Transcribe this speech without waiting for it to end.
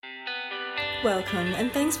Welcome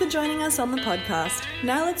and thanks for joining us on the podcast.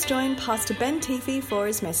 Now let's join Pastor Ben Teefey for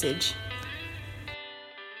his message.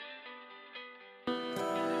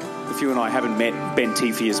 If you and I haven't met, Ben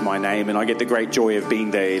Teefey is my name, and I get the great joy of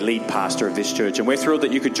being the lead pastor of this church. And we're thrilled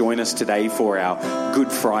that you could join us today for our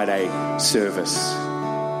Good Friday service.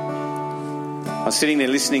 I was sitting there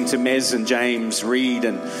listening to Mez and James read,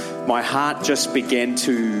 and my heart just began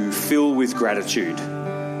to fill with gratitude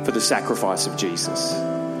for the sacrifice of Jesus.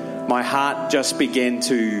 My heart just began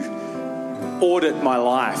to audit my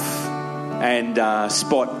life and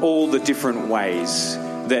spot all the different ways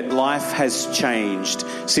that life has changed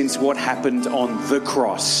since what happened on the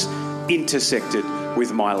cross intersected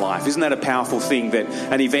with my life. Isn't that a powerful thing, that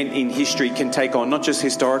an event in history can take on not just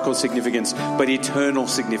historical significance, but eternal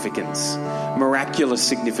significance, miraculous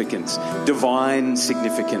significance, divine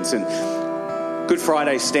significance? And Good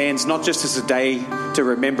Friday stands not just as a day to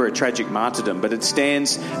remember a tragic martyrdom, but it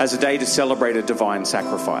stands as a day to celebrate a divine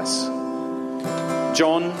sacrifice.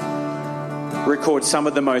 John records some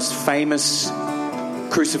of the most famous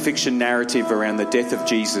crucifixion narrative around the death of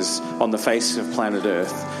Jesus on the face of planet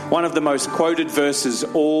Earth. One of the most quoted verses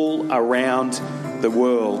all around the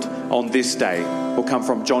world on this day will come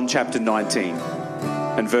from John chapter 19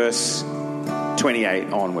 and verse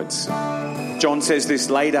 28 onwards. John says this: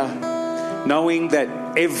 later, knowing that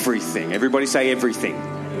everything, everybody say everything,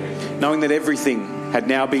 knowing that everything had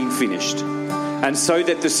now been finished, and so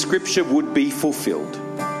that the scripture would be fulfilled,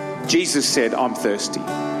 Jesus said, "I'm thirsty."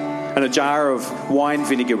 And a jar of wine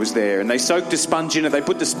vinegar was there, and they soaked a sponge in it. They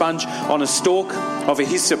put the sponge on a stalk of a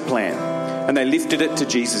hyssop plant, and they lifted it to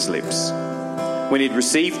Jesus' lips. When he'd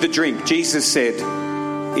received the drink, Jesus said,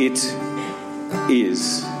 "It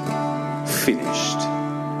is finished."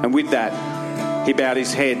 And with that, he bowed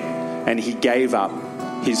his head and he gave up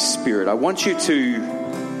his spirit. I want you to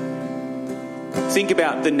think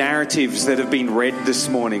about the narratives that have been read this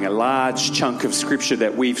morning, a large chunk of scripture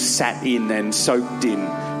that we've sat in and soaked in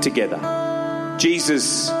together.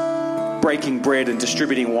 Jesus breaking bread and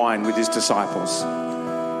distributing wine with his disciples.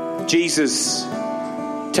 Jesus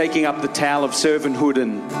taking up the towel of servanthood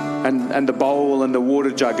and the bowl and the water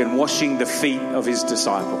jug and washing the feet of his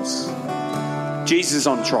disciples. Jesus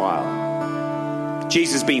on trial.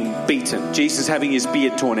 Jesus being beaten. Jesus having his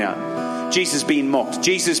beard torn out. Jesus being mocked.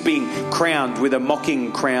 Jesus being crowned with a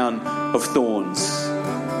mocking crown of thorns.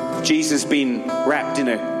 Jesus being wrapped in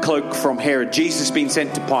a cloak from Herod. Jesus being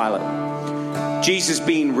sent to Pilate. Jesus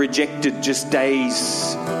being rejected just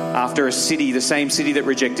days after a city, the same city that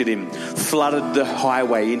rejected him, flooded the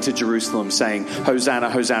highway into Jerusalem saying, "Hosanna,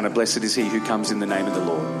 Hosanna, blessed is he who comes in the name of the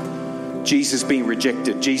Lord." Jesus being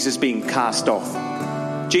rejected. Jesus being cast off.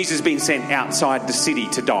 Jesus being sent outside the city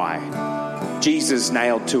to die. Jesus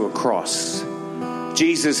nailed to a cross.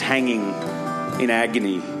 Jesus hanging in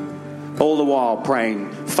agony. All the while praying,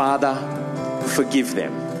 "Father, forgive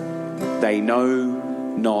them. They know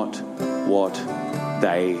not what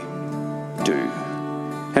they do."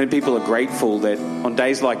 And people are grateful that on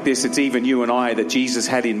days like this, it's even you and I that Jesus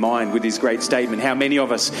had in mind with his great statement. How many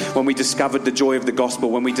of us, when we discovered the joy of the gospel,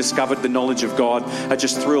 when we discovered the knowledge of God, are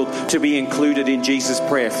just thrilled to be included in Jesus'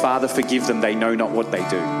 prayer, "Father, forgive them. They know not what they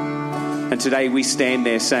do." And today we stand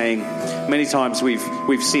there saying, many times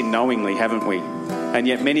we've sinned knowingly, haven't we? And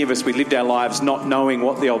yet many of us, we lived our lives not knowing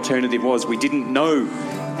what the alternative was. We didn't know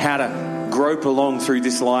how to grope along through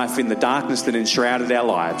this life in the darkness that enshrouded our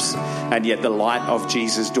lives. And yet the light of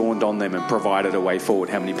Jesus dawned on them and provided a way forward.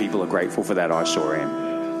 How many people are grateful for that? I sure am.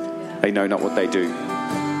 They know not what they do.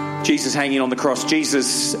 Jesus hanging on the cross,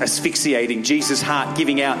 Jesus asphyxiating, Jesus' heart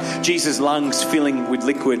giving out, Jesus' lungs filling with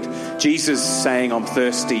liquid, Jesus saying, "I'm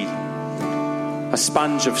thirsty." A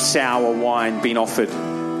sponge of sour wine being offered.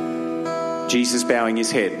 Jesus bowing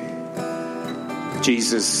his head.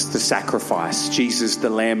 Jesus the sacrifice. Jesus the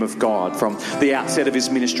Lamb of God. From the outset of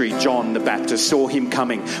his ministry, John the Baptist saw him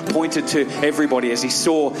coming, pointed to everybody as he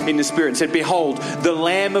saw in the Spirit and said, "Behold, the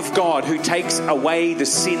Lamb of God who takes away the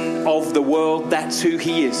sin of the world." That's who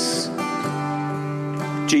he is.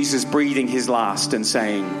 Jesus breathing his last and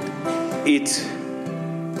saying, "It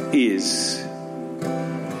is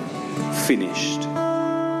finished."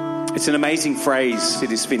 It's an amazing phrase,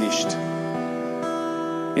 "It is finished."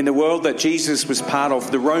 In the world that Jesus was part of,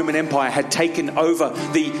 the Roman Empire had taken over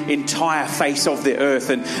the entire face of the earth,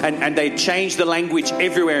 and they changed the language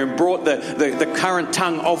everywhere and brought the current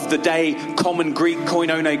tongue of the day, common Greek,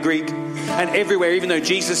 koinonia Greek, and everywhere, even though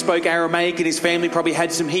Jesus spoke Aramaic and his family probably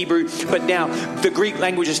had some Hebrew, but now the Greek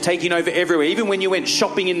language is taking over everywhere. Even when you went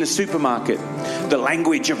shopping in the supermarket, the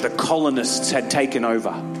language of the colonists had taken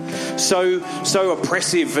over. So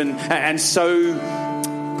oppressive and so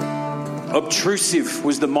obtrusive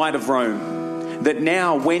was the might of Rome that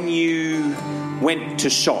now when you went to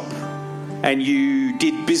shop and you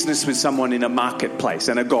did business with someone in a marketplace,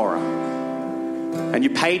 an agora, and you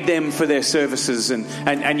paid them for their services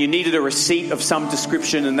and you needed a receipt of some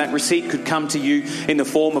description, and that receipt could come to you in the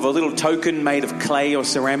form of a little token made of clay or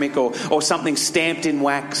ceramic or something stamped in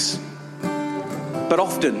wax. But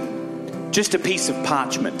often just a piece of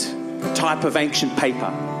parchment, type of ancient paper.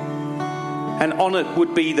 And on it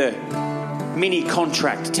would be the mini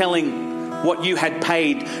contract telling what you had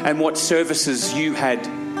paid and what services you had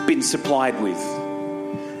been supplied with.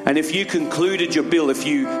 And if you concluded your bill, if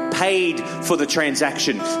you paid for the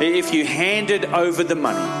transaction, if you handed over the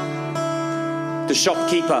money, the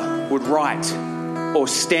shopkeeper would write or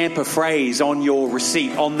stamp a phrase on your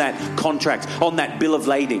receipt, on that contract, on that bill of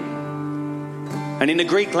lading. And in the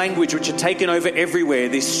Greek language, which had taken over everywhere,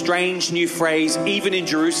 this strange new phrase, even in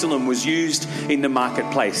Jerusalem, was used in the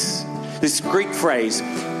marketplace. This Greek phrase,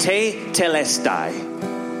 te telestai.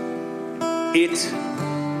 It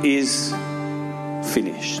is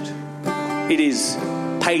finished. It is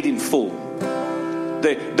paid in full.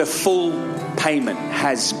 The full payment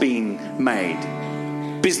has been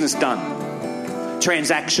made. Business done.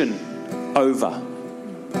 Transaction over.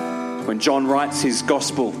 When John writes his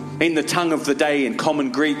gospel in the tongue of the day in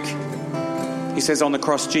common Greek, he says on the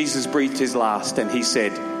cross Jesus breathed his last and he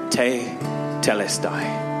said, te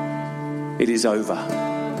telestai. It is over.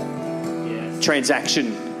 Yes.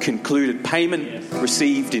 Transaction concluded. Payment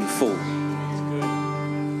received in full.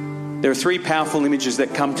 There are three powerful images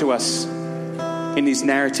that come to us in these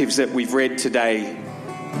narratives that we've read today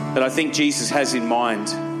that I think Jesus has in mind.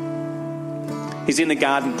 He's in the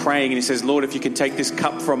garden praying and he says, Lord, if you can take this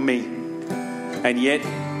cup from me, and yet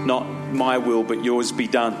not my will but yours be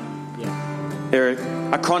done. Yeah. There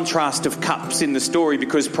are a contrast of cups in the story,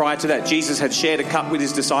 because prior to that Jesus had shared a cup with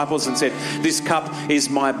his disciples and said, this cup is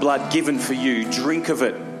my blood given for you, drink of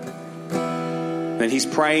it. And he's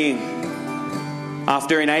praying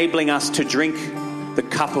after enabling us to drink the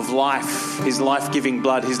cup of life, his life-giving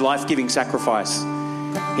blood, his life-giving sacrifice.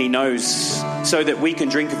 He knows so that we can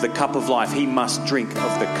drink of the cup of life, he must drink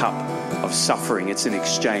of the cup of suffering. It's an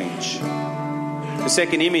exchange. The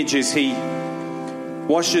second image is he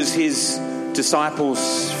washes his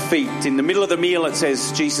disciples' feet. In the middle of the meal, it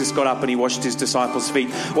says Jesus got up and he washed his disciples'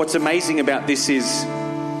 feet. What's amazing about this is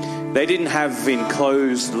they didn't have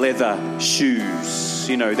enclosed leather shoes.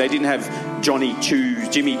 You know, they didn't have Jimmy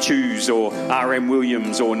Choos or R.M.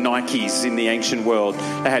 Williams or Nikes in the ancient world.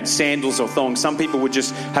 They had sandals or thongs. Some people would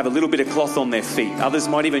just have a little bit of cloth on their feet. Others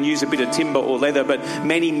might even use a bit of timber or leather, but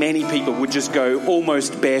many, many people would just go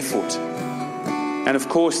almost barefoot. And of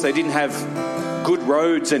course, they didn't have good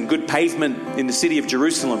roads and good pavement in the city of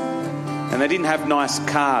Jerusalem. And they didn't have nice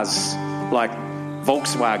cars like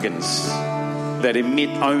Volkswagens that emit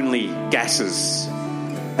only gases.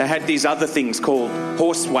 They had these other things called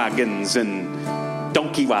horse wagons and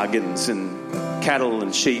donkey wagons and cattle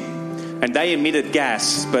and sheep. And they emitted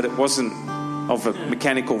gas, but it wasn't of a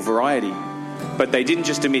mechanical variety. But they didn't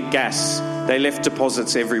just emit gas. They left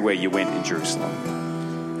deposits everywhere you went in Jerusalem.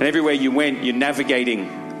 And everywhere you went, you're navigating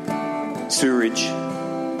sewage,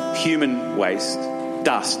 human waste,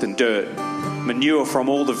 dust and dirt, manure from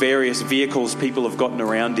all the various vehicles people have gotten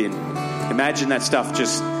around in. Imagine that stuff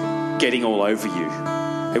just getting all over you.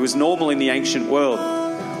 It was normal in the ancient world.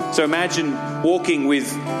 So imagine walking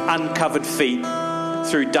with uncovered feet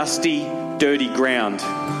through dusty, dirty ground,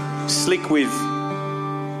 slick with,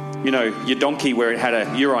 you know, your donkey where it had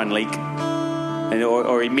a urine leak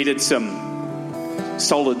or emitted some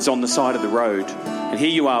solids on the side of the road. And here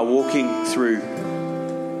you are walking through,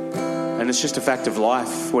 and it's just a fact of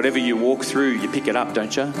life. Whatever you walk through, you pick it up,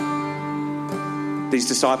 don't you? These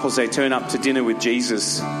disciples, they turn up to dinner with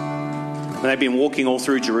Jesus. And they've been walking all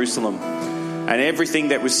through Jerusalem. And everything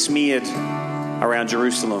that was smeared around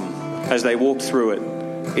Jerusalem, as they walked through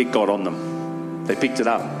it, it got on them. They picked it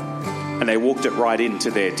up. And they walked it right into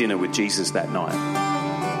their dinner with Jesus that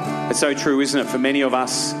night. It's so true, isn't it? For many of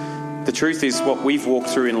us, the truth is what we've walked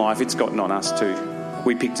through in life, it's gotten on us too.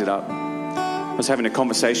 We picked it up. I was having a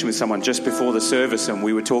conversation with someone just before the service, and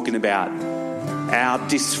we were talking about our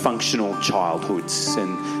dysfunctional childhoods,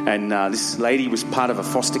 and this lady was part of a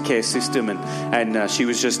foster care system, and she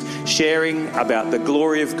was just sharing about the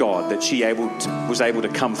glory of God that she was able to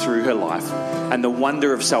come through her life, and the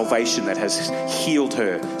wonder of salvation that has healed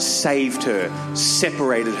her, saved her,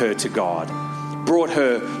 separated her to God, brought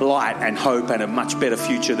her light and hope and a much better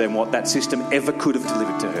future than what that system ever could have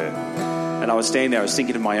delivered to her. And I was standing there, I was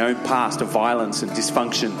thinking of my own past of violence and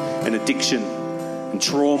dysfunction and addiction and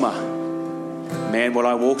trauma. Man, what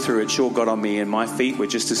I walked through, it sure got on me, and my feet were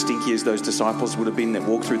just as stinky as those disciples would have been that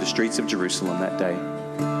walked through the streets of Jerusalem that day.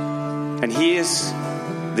 And here's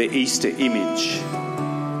the Easter image.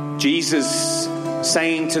 Jesus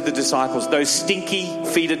saying to the disciples, those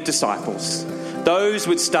stinky-feeted disciples, those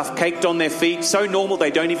with stuff caked on their feet, so normal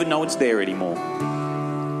they don't even know it's there anymore.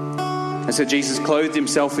 And so Jesus clothed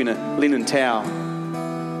himself in a linen towel.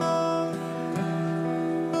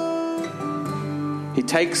 He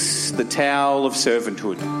takes the towel of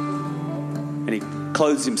servanthood and he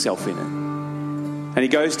clothes himself in it. And he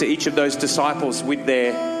goes to each of those disciples with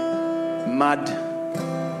their mud,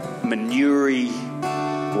 manure,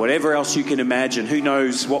 whatever else you can imagine. Who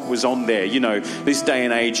knows what was on there? You know, this day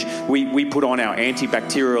and age, we put on our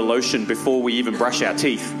antibacterial lotion before we even brush our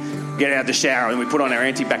teeth. Get out of the shower and we put on our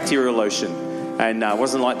antibacterial lotion. And it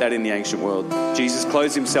wasn't like that in the ancient world. Jesus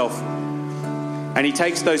clothes himself and he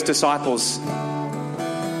takes those disciples,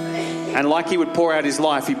 and like he would pour out his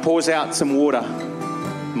life, he pours out some water.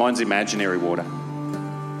 Mine's imaginary water.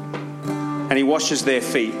 And he washes their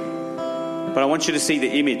feet. But I want you to see the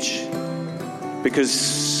image,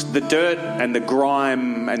 because the dirt and the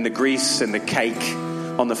grime and the grease and the cake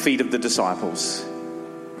on the feet of the disciples,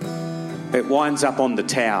 it winds up on the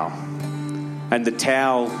towel, and the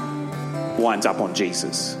towel winds up on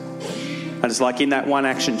Jesus. And it's like in that one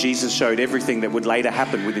action, Jesus showed everything that would later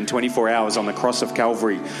happen within 24 hours on the cross of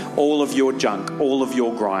Calvary. All of your junk, all of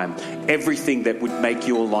your grime, everything that would make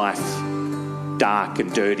your life dark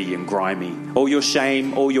and dirty and grimy. All your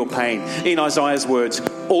shame, all your pain. In Isaiah's words,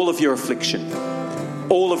 all of your affliction,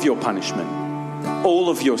 all of your punishment, all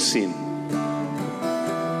of your sin.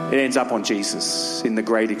 It ends up on Jesus in the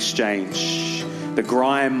great exchange. The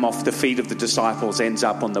grime off the feet of the disciples ends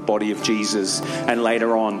up on the body of Jesus. And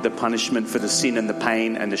later on, the punishment for the sin and the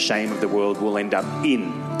pain and the shame of the world will end up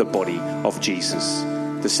in the body of Jesus,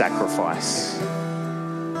 the sacrifice.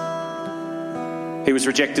 He was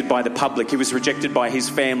rejected by the public. He was rejected by his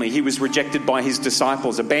family. He was rejected by his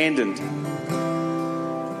disciples, abandoned.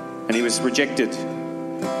 And he was rejected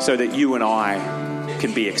so that you and I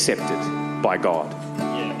can be accepted by God.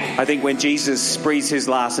 I think when Jesus breathes his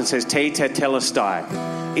last and says, Te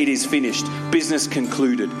tetelestai, it is finished, business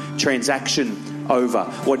concluded, transaction over,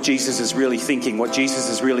 what Jesus is really thinking, what Jesus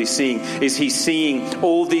is really seeing, is he's seeing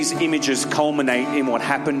all these images culminate in what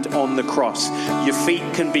happened on the cross. Your feet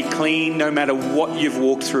can be clean no matter what you've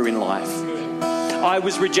walked through in life. I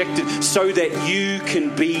was rejected so that you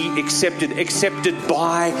can be accepted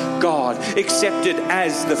by God, accepted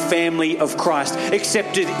as the family of Christ,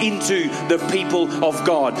 accepted into the people of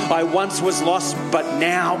God. I once was lost, but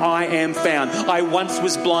now I am found. I once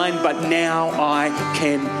was blind, but now I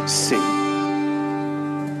can see.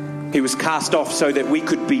 He was cast off so that we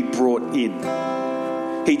could be brought in.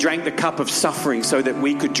 He drank the cup of suffering so that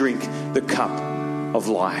we could drink the cup of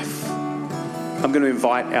life. I'm going to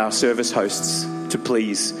invite our service hosts to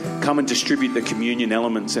please come and distribute the communion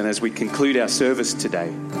elements. And as we conclude our service today,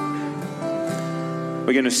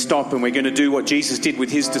 we're going to stop and we're going to do what Jesus did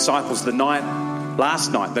with his disciples the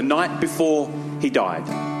night before he died.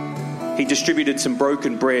 He distributed some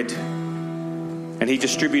broken bread and he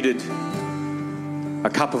distributed a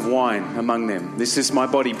cup of wine among them. This is my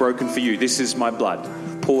body broken for you. This is my blood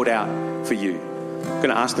poured out for you. I'm going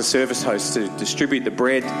to ask the service host to distribute the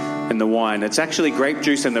bread and the wine. It's actually grape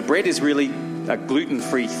juice, and the bread is really a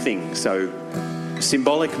gluten-free thing, so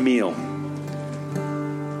symbolic meal.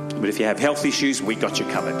 But if you have health issues, we got you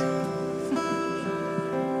covered.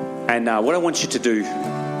 And what I want you to do,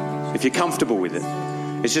 if you're comfortable with it,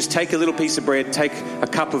 is just take a little piece of bread, take a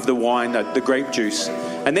cup of the wine, the grape juice,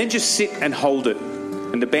 and then just sit and hold it.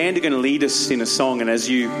 And the band are going to lead us in a song, and as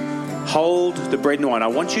you hold the bread and wine, I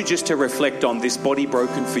want you just to reflect on this body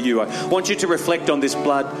broken for you. I want you to reflect on this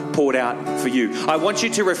blood poured out for you. I want you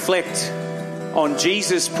to reflect on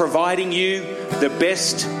Jesus providing you the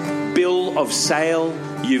best bill of sale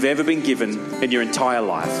you've ever been given in your entire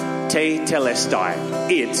life. Te telestai.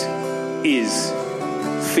 It is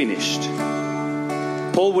finished.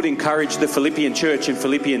 Paul would encourage the Philippian church in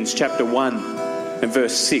Philippians chapter 1 and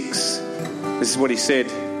verse 6. This is what he said.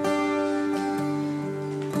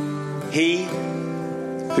 He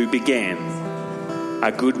who began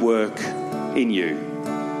a good work in you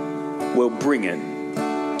will bring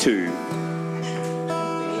it to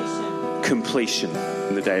completion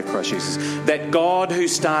in the day of Christ Jesus. That God who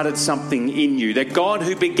started something in you, that God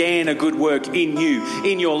who began a good work in you,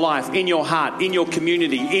 in your life, in your heart, in your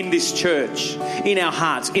community, in this church, in our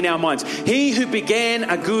hearts, in our minds, he who began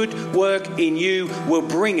a good work in you will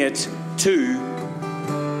bring it to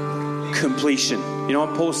completion. You know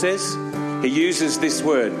what Paul says? He uses this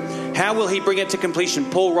word. How will he bring it to completion?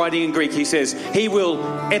 Paul, writing in Greek, he says, he will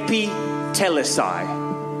epitelestai.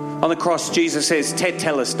 On the cross, Jesus says,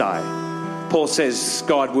 tetelestai. Paul says,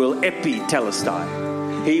 God will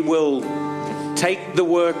epitelestai. He will take the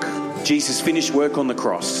work, Jesus' finished work on the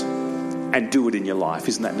cross, and do it in your life.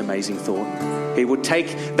 Isn't that an amazing thought? He would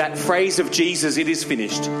take that phrase of Jesus, it is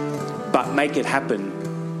finished, but make it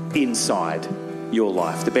happen inside your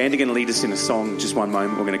life. The band are going to lead us in a song. Just one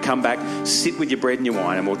moment. We're going to come back, sit with your bread and your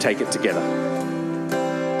wine, and we'll take it together.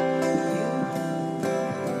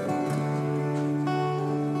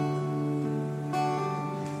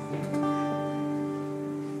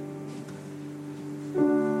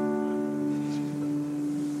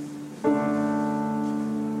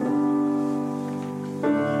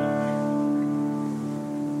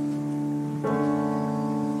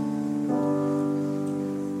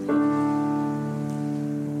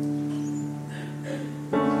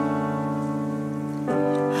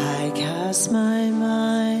 My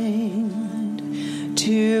mind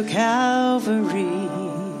to Calvary,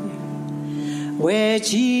 where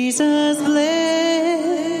Jesus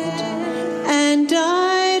bled and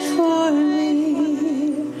died for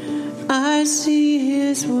me. I see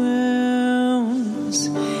his wounds,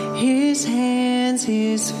 his hands,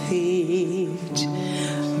 his feet,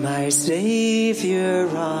 my Savior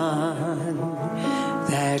on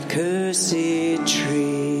that cursed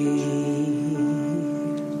tree.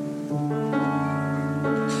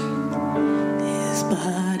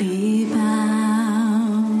 Body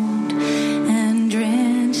bound and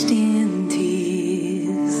drenched in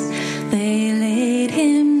tears, they laid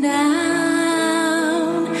him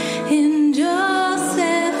down in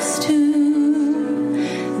Joseph's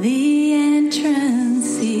tomb, the entrance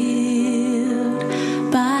sealed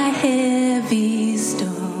by heavy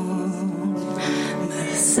stone,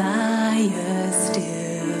 Messiah still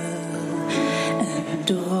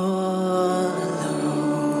and all alone.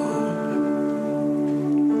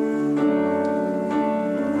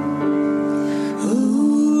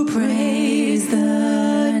 Praise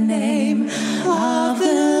the name of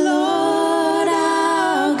the Lord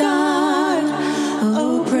our God.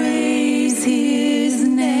 Oh, praise his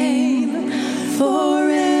name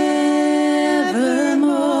forevermore.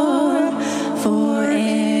 For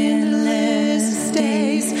endless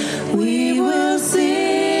days we will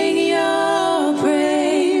sing your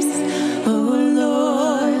praise. Oh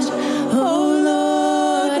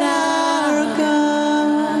Lord our God.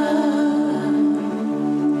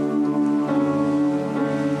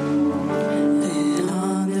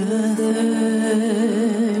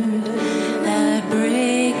 At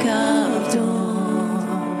break of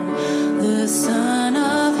dawn, the Son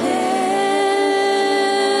of Heaven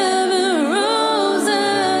rose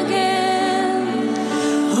again.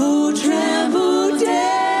 Oh, tremble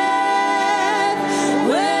death,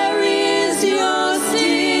 where is your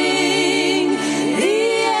sting? The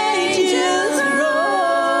angels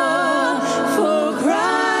roar for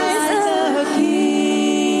Christ the King.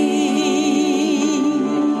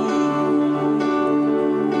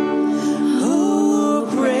 Oh,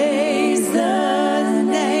 praise the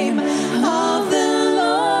name of the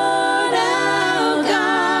Lord our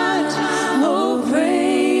God. Oh,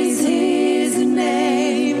 praise his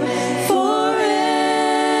name forevermore.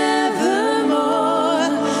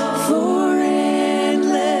 For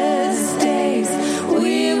endless days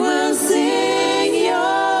we will sing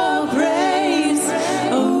your praise.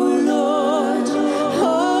 Oh Lord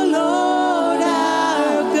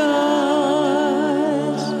our God.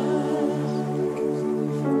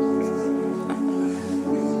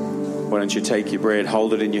 Why don't you take your bread,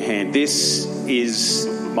 hold it in your hand. This is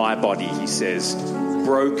my body, he says,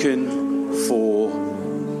 broken for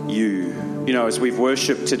you. You know, as we've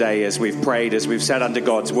worshipped today, as we've prayed, as we've sat under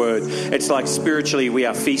God's word, it's like spiritually we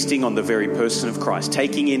are feasting on the very person of Christ,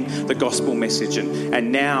 taking in the gospel message.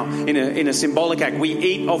 And now, in a symbolic act, we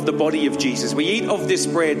eat of the body of Jesus. We eat of this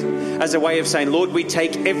bread as a way of saying, Lord, we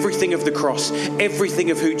take everything of the cross, everything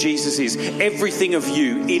of who Jesus is, everything of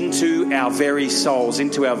you into our very souls,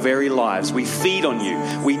 into our very lives. We feed on you.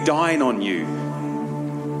 We dine on you.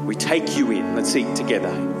 We take you in. Let's eat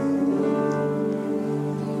together.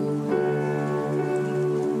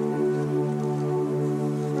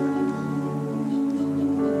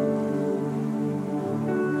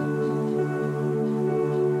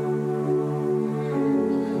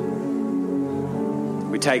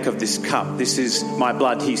 Take of this cup. This is my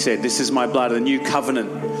blood, he said. This is my blood, a new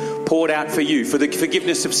covenant poured out for you, for the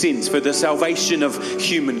forgiveness of sins, for the salvation of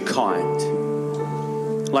humankind.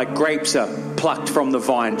 Like grapes are plucked from the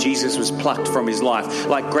vine, Jesus was plucked from his life.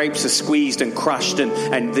 Like grapes are squeezed and crushed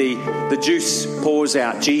and the juice pours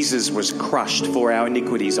out, Jesus was crushed for our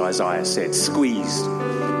iniquities, Isaiah said, squeezed,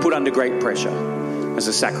 put under great pressure as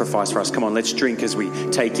a sacrifice for us. Come on, let's drink as we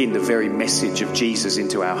take in the very message of Jesus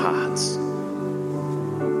into our hearts.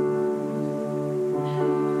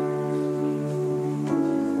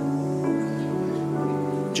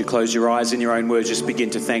 Would you close your eyes in your own words, just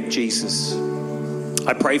begin to thank Jesus.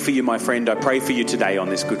 I pray for you, my friend. I pray for you today on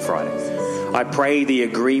this Good Friday. I pray the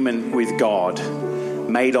agreement with God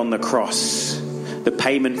made on the cross, the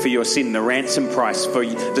payment for your sin, the ransom price for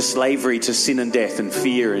the slavery to sin and death and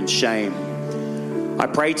fear and shame. I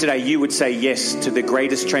pray today you would say yes to the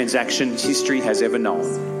greatest transaction history has ever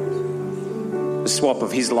known. The swap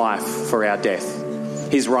of his life for our death,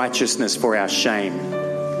 his righteousness for our shame,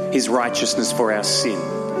 his righteousness for our sin,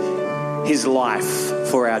 his life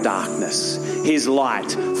for our darkness, his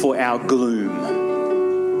light for our gloom,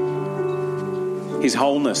 his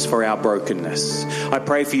wholeness for our brokenness. I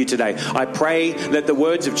pray for you today. I pray that the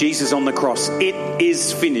words of Jesus on the cross, "It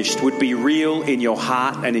is finished," would be real in your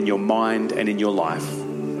heart and in your mind and in your life.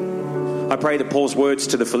 I pray that Paul's words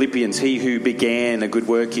to the Philippians, "He who began a good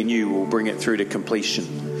work in you will bring it through to completion."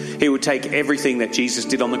 He will take everything that Jesus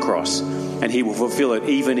did on the cross and he will fulfill it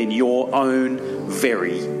even in your own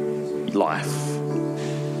very life.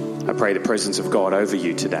 I pray the presence of God over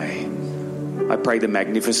you today. I pray the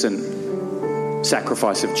magnificent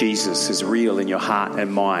sacrifice of Jesus is real in your heart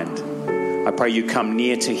and mind. I pray you come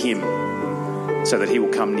near to him so that he will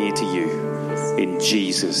come near to you. In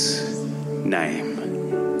Jesus' name,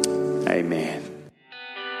 amen.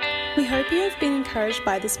 We hope you have been encouraged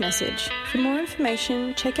by this message. For more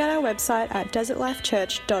information, check out our website at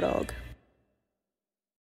desertlifechurch.org.